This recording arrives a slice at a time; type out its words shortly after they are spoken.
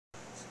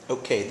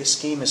Okay, this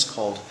game is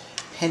called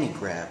Penny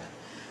Grab.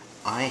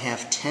 I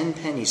have 10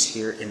 pennies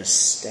here in a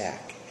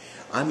stack.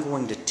 I'm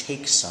going to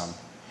take some.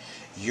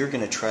 You're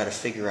going to try to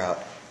figure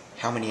out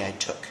how many I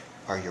took.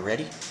 Are you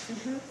ready?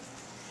 Mm-hmm.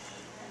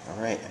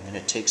 Alright, I'm going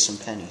to take some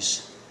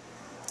pennies.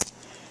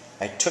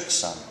 I took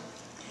some.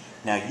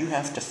 Now you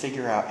have to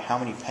figure out how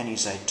many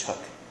pennies I took.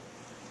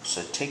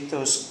 So take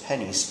those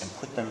pennies and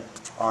put them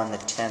on the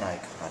 10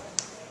 icon.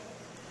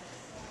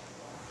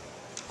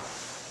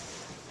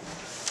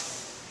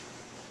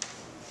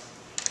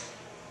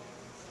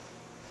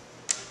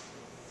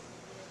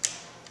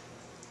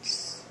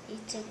 You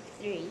took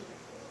 3.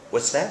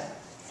 What's that?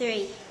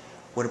 3.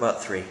 What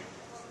about 3?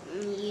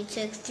 You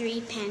took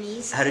 3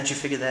 pennies. How did you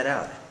figure that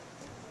out?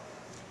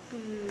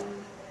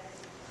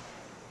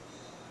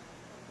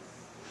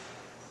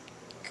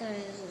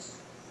 Because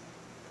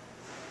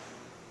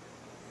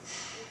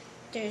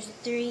there's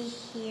 3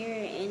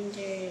 here and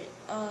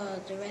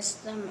the rest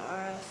of them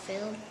are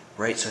filled.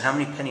 Right, so how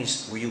many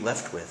pennies were you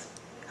left with?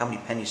 How many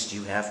pennies do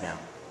you have now?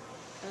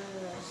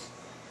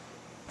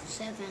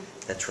 7.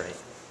 That's right.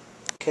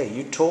 Okay,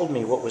 you told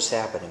me what was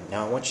happening.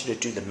 Now I want you to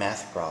do the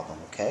math problem,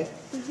 okay?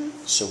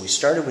 Mm-hmm. So we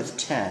started with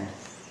 10.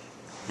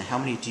 And how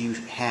many do you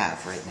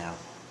have right now?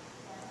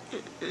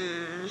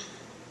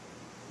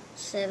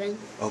 7.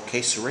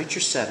 Okay, so write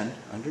your 7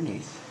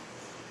 underneath.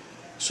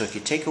 So if you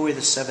take away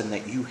the 7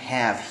 that you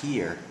have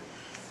here,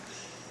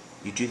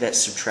 you do that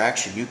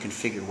subtraction, you can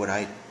figure what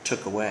I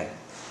took away.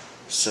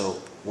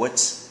 So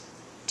what's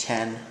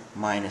 10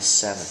 minus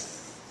 7?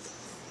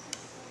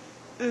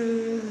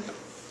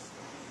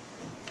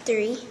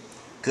 3.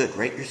 Good,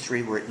 write your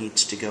 3 where it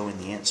needs to go in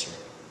the answer.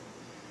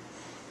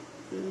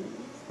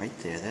 Right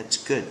there, that's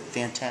good,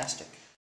 fantastic.